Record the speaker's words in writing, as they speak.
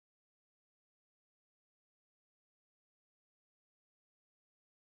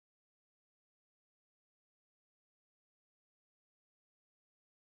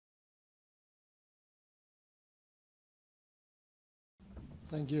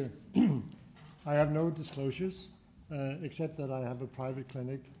Thank you. I have no disclosures, except that I have a private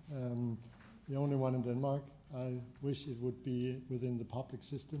clinic, the only one in Denmark. I wish it would be within the public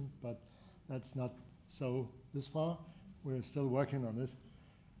system, but that's not so this far. We're still working on it.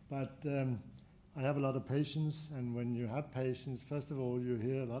 But I have a lot of patients, and when you have patients, first of all, you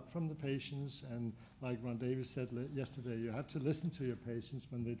hear a lot from the patients, and like Ron Davis said yesterday, you have to listen to your patients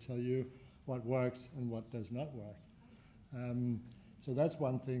when they tell you what works and what does not work. So that's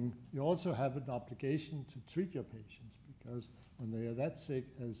one thing. You also have an obligation to treat your patients, because when they are that sick,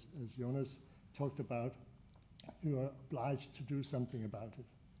 as Jonas talked about, you are obliged to do something about it.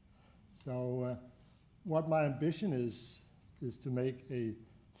 So what my ambition is to make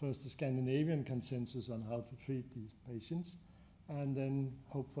first a Scandinavian consensus on how to treat these patients, and then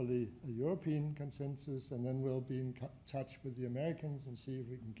hopefully a European consensus, and then we'll be in touch with the Americans and see if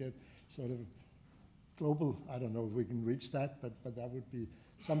we can get sort of global. I don't know if we can reach that, but that would be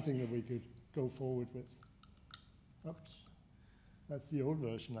something that we could go forward with. Oops, that's the old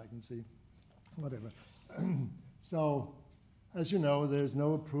version I can see. Whatever. So, as you know, there's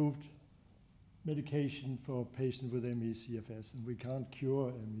no approved medication for patients with ME/CFS, and we can't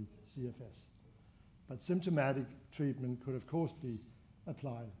cure ME/CFS. But symptomatic treatment could, of course, be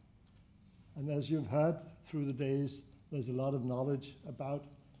applied. And as you've heard through the days, there's a lot of knowledge about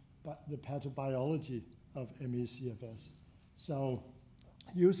the pathobiology of ME/CFS. So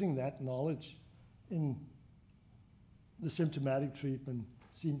using that knowledge in the symptomatic treatment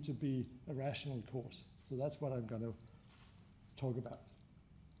seemed to be a rational course. So that's what I'm going to talk about.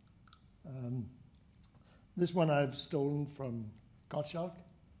 This one I've stolen from Gottschalk.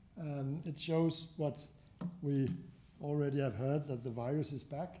 It shows what we already have heard, that the virus is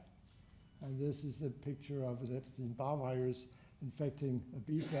back. And this is a picture of an Epstein-Barr virus infecting a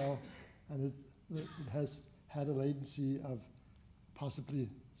B cell, and it has had a latency of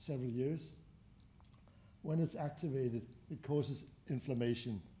possibly several years. When it's activated, it causes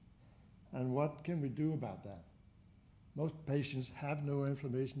inflammation. And what can we do about that? Most patients have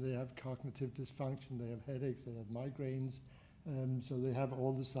neuroinflammation. They have cognitive dysfunction. They have headaches. They have migraines. So they have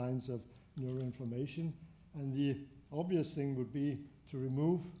all the signs of neuroinflammation. And the obvious thing would be to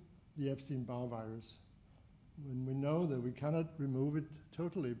remove the Epstein-Barr virus. When we know that we cannot remove it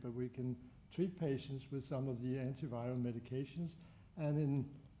totally, but we can treat patients with some of the antiviral medications. And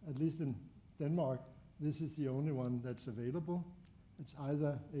at least in Denmark, this is the only one that's available. It's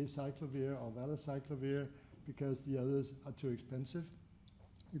either acyclovir or valacyclovir, because the others are too expensive.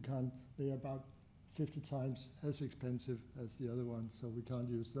 They are about 50 times as expensive as the other ones, so we can't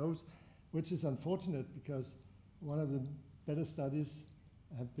use those, which is unfortunate, because one of the better studies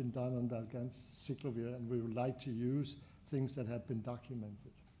have been done on valganciclovir, and we would like to use things that have been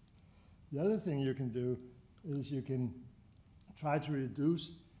documented. The other thing you can do is you can try to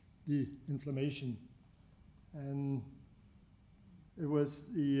reduce the inflammation. And it was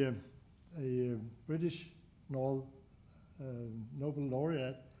a British Nobel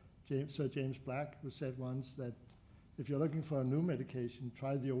laureate, Sir James Black, who said once that if you're looking for a new medication,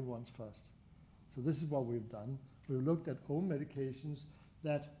 try the old ones first. So this is what we've done. We've looked at old medications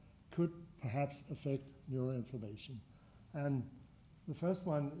that could perhaps affect neuroinflammation. And the first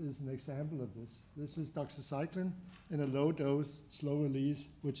one is an example of this. This is doxycycline in a low-dose, slow-release,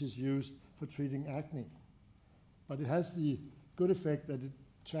 which is used for treating acne. But it has the good effect that it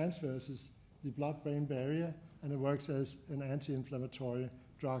transverses the blood-brain barrier, and it works as an anti-inflammatory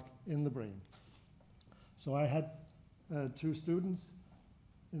drug in the brain. So I had 2 students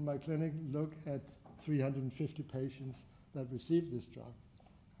in my clinic look at 350 patients that received this drug,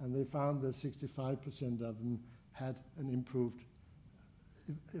 and they found that 65% of them had an improved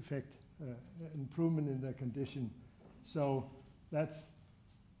effect, improvement in their condition. So that's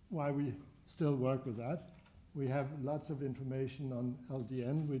why we still work with that. We have lots of information on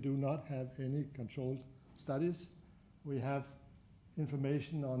LDN. We do not have any controlled studies. We have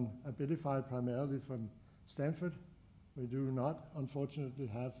information on Abilify primarily from Stanford. We do not, unfortunately,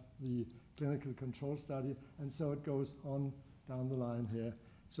 have the clinical control study, and so it goes on down the line here.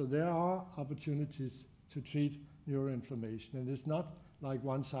 So there are opportunities to treat neuroinflammation, and it's not like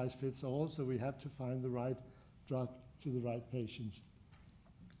one size fits all, so we have to find the right drug to the right patients.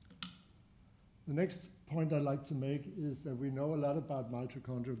 The next point I'd like to make is that we know a lot about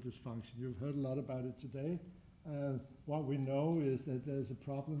mitochondrial dysfunction. You've heard a lot about it today. What we know is that there's a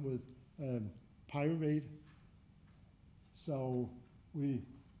problem with pyruvate, so we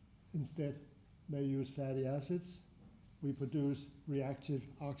instead may use fatty acids. We produce reactive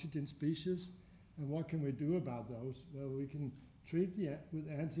oxygen species, and what can we do about those? Well, we can treat with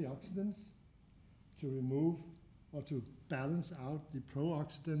antioxidants to remove or to balance out the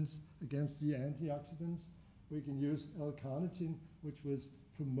pro-oxidants against the antioxidants. We can use L-carnitine, which would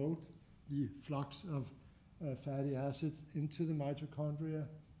promote the flux of fatty acids into the mitochondria.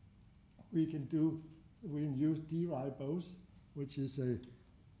 We can use D-ribose, which is a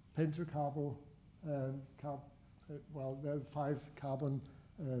pentacarbo, well, there are 5 carbon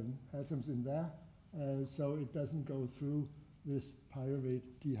atoms in there, so it doesn't go through this pyruvate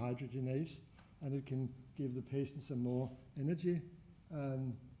dehydrogenase, and it can give the patient some more energy.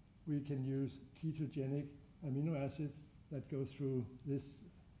 We can use ketogenic amino acids that go through this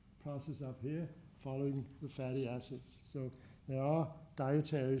process up here, following the fatty acids. So there are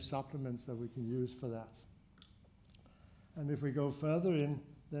dietary supplements that we can use for that. And if we go further in,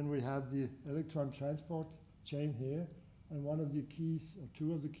 then we have the electron transport chain here, and one of the keys, or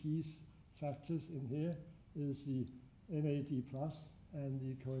 2 of the keys factors in here, is the NAD+ and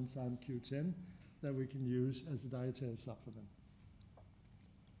the coenzyme Q10 that we can use as a dietary supplement.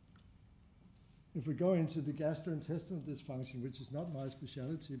 If we go into the gastrointestinal dysfunction, which is not my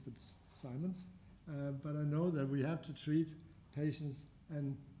specialty, but Simon's, but I know that we have to treat patients,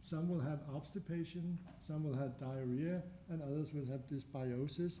 and some will have obstipation, some will have diarrhea, and others will have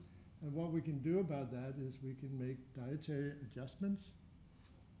dysbiosis. And what we can do about that is we can make dietary adjustments.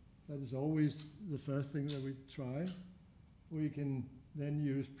 That is always the first thing that we try. We can then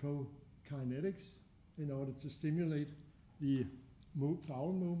use prokinetics in order to stimulate the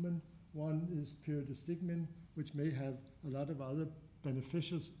bowel movement. One is pyridostigmine, which may have a lot of other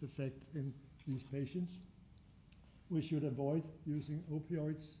beneficial effects in these patients. We should avoid using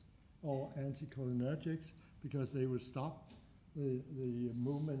opioids or anticholinergics because they will stop the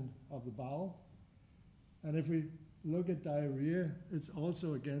movement of the bowel. And if we look at diarrhea, it's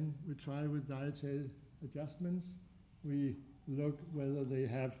also, again, we try with dietary adjustments. We look whether they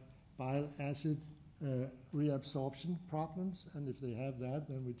have bile acid reabsorption problems, and if they have that,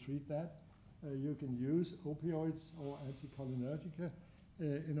 then we treat that. You can use opioids or anticholinergica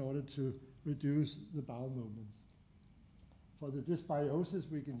in order to reduce the bowel movements. For the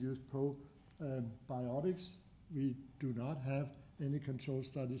dysbiosis, we can use probiotics. We do not have any control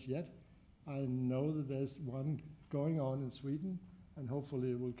studies yet. I know that there's one going on in Sweden, and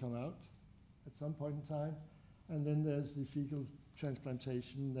hopefully it will come out at some point in time. And then there's the fecal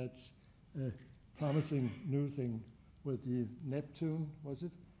transplantation. That's a promising new thing with the Neptune, was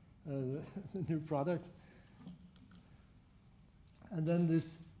it? The new product. And then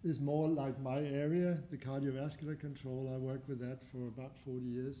this is more like my area, the cardiovascular control. I worked with that for about 40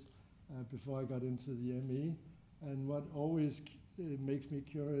 years before I got into the ME. And what always makes me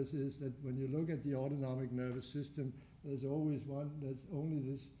curious is that when you look at the autonomic nervous system, there's always there's only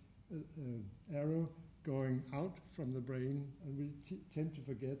this arrow going out from the brain, and we tend to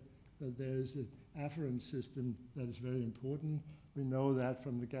forget that there's an afferent system that is very important. We know that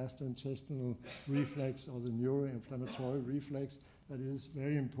from the gastrointestinal reflex or the neuroinflammatory reflex, that it is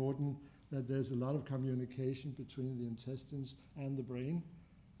very important that there's a lot of communication between the intestines and the brain.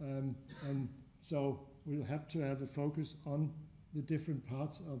 And so we'll have to have a focus on the different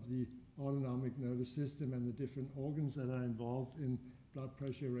parts of the autonomic nervous system and the different organs that are involved in blood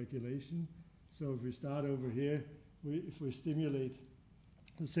pressure regulation. So if we start over here, if we stimulate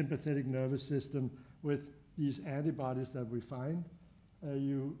the sympathetic nervous system with these antibodies that we find,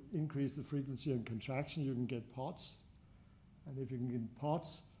 you increase the frequency and contraction, you can get POTS. And if you can get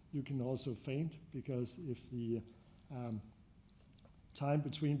POTS, you can also faint, because if the time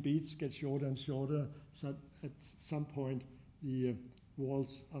between beats gets shorter and shorter, so at some point the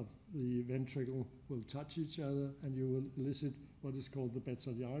walls of the ventricle will touch each other, and you will elicit what is called the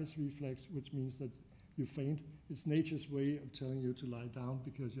Betzalliaris reflex, which means that you faint. It's nature's way of telling you to lie down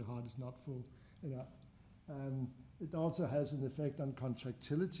because your heart is not full enough. It also has an effect on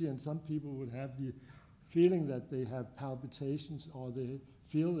contractility, and some people would have the feeling that they have palpitations or they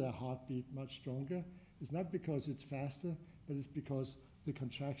feel their heartbeat much stronger. It's not because it's faster, but it's because the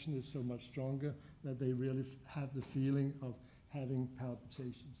contraction is so much stronger that they really have the feeling of having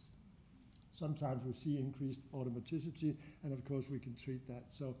palpitations. Sometimes we see increased automaticity, and of course we can treat that.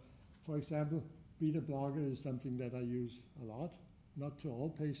 So, for example, beta blocker is something that I use a lot, not to all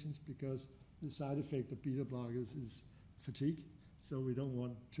patients, because the side effect of beta blockers is fatigue, so we don't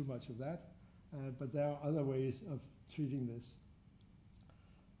want too much of that. But there are other ways of treating this.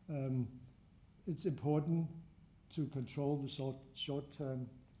 It's important to control the short-term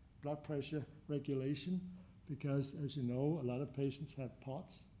blood pressure regulation, because, as you know, a lot of patients have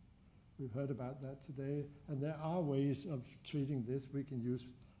POTS. We've heard about that today, and there are ways of treating this. We can use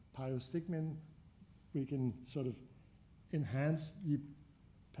pyridostigmine. We can sort of enhance the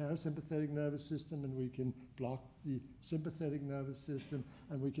parasympathetic nervous system, and we can block the sympathetic nervous system,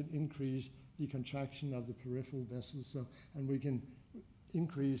 and we can increase the contraction of the peripheral vessels, so, and we can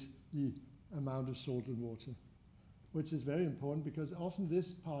increase the amount of salt in water, which is very important because often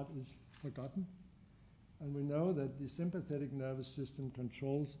this part is forgotten. And we know that the sympathetic nervous system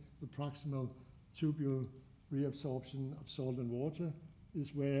controls the proximal tubule reabsorption of salt and water,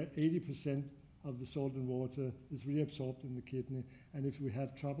 is where 80% of the salt and water is reabsorbed in the kidney. And if we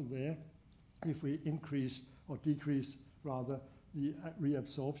have trouble there, if we increase or decrease rather the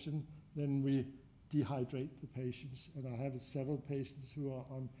reabsorption, then we dehydrate the patients. And I have several patients who are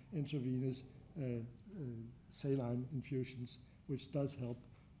on intravenous saline infusions, which does help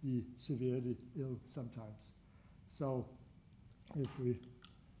the severely ill sometimes. So if we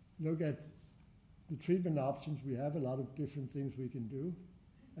look at the treatment options, we have a lot of different things we can do.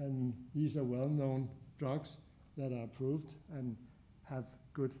 And these are well-known drugs that are approved and have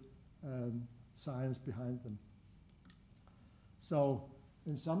good science behind them. So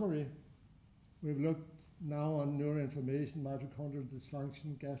in summary, we've looked now on neuroinflammation, mitochondrial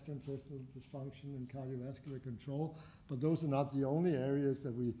dysfunction, gastrointestinal dysfunction, and cardiovascular control. But those are not the only areas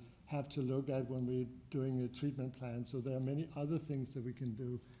that we have to look at when we're doing a treatment plan. So there are many other things that we can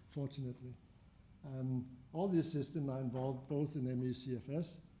do, fortunately. All these systems are involved both in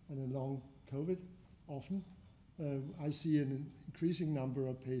ME/CFS and in long COVID often. I see an increasing number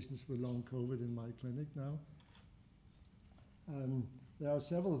of patients with long COVID in my clinic now. There are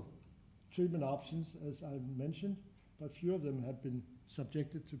several treatment options, as I mentioned, but few of them have been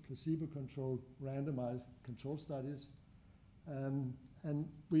subjected to placebo-controlled randomized control studies. And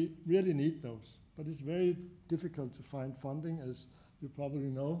we really need those, but it's very difficult to find funding, as you probably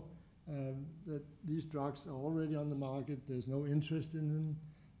know. That these drugs are already on the market, there's no interest in them,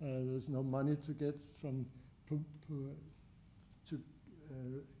 there's no money to get from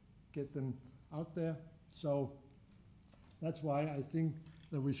get them out there. So that's why I think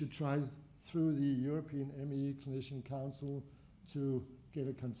that we should try through the European ME Clinician Council to get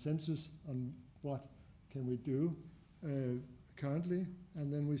a consensus on what can we do currently,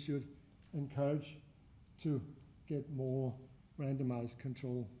 and then we should encourage to get more randomized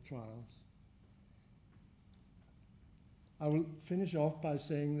control trials. I will finish off by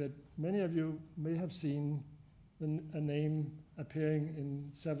saying that many of you may have seen a name appearing in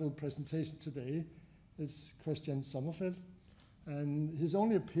several presentations today. It's Christian Sommerfeld, and he's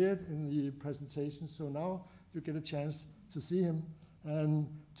only appeared in the presentation, so now you get a chance to see him and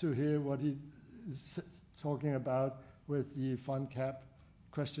to hear what he is talking about with the FunCap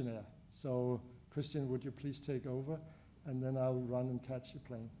questionnaire. So Christian, would you please take over? And then I'll run and catch the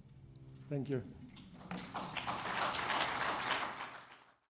plane. Thank you.